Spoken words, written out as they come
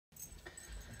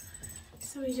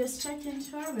So we just checked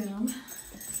into our room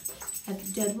at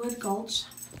the Deadwood Gulch.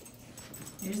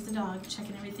 There's the dog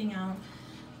checking everything out.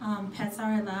 Pets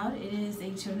are allowed. It is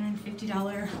a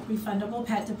 $250 refundable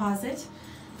pet deposit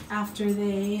after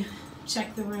they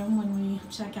check the room when we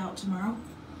check out tomorrow.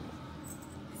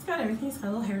 It's got everything. It's got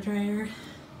a little hair dryer,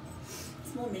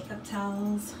 some little makeup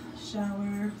towels,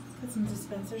 shower, got some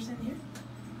dispensers in here.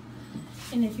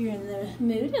 And if you're in the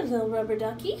mood, a little rubber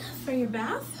ducky for your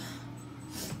bath.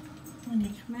 When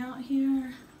you come out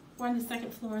here, we're on the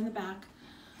second floor in the back.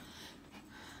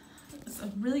 It's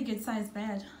a really good sized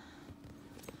bed.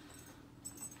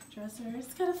 Dresser.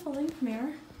 It's got a full length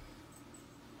mirror.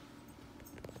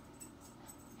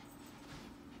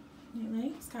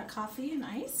 Neatly. It's got coffee and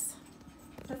ice.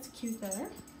 That's cute there.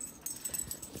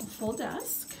 A full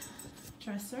desk.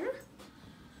 Dresser.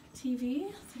 TV.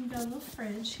 So we've got a little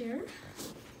fridge here.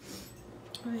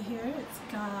 Over here it's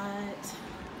got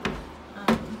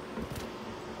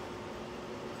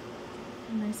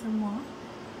a nice wall.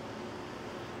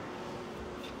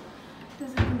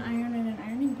 Does have an iron and an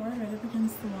ironing board right up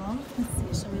against the wall.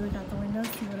 Let's see, shall we look out the window,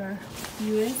 see what our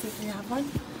view is, if we have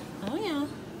one? Oh yeah.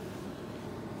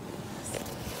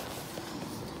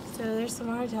 So there's some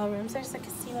more hotel rooms. There's the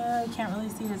casino. You can't really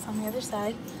see it, it's on the other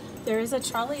side. There is a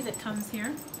trolley that comes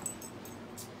here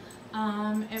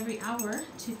every hour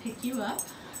to pick you up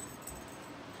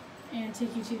and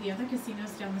take you to the other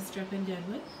casinos down the strip in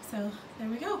Deadwood. So there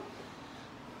we go.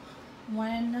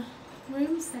 One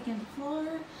room, second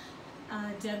floor,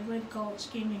 Deadwood Gulch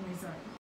Gaming Resort.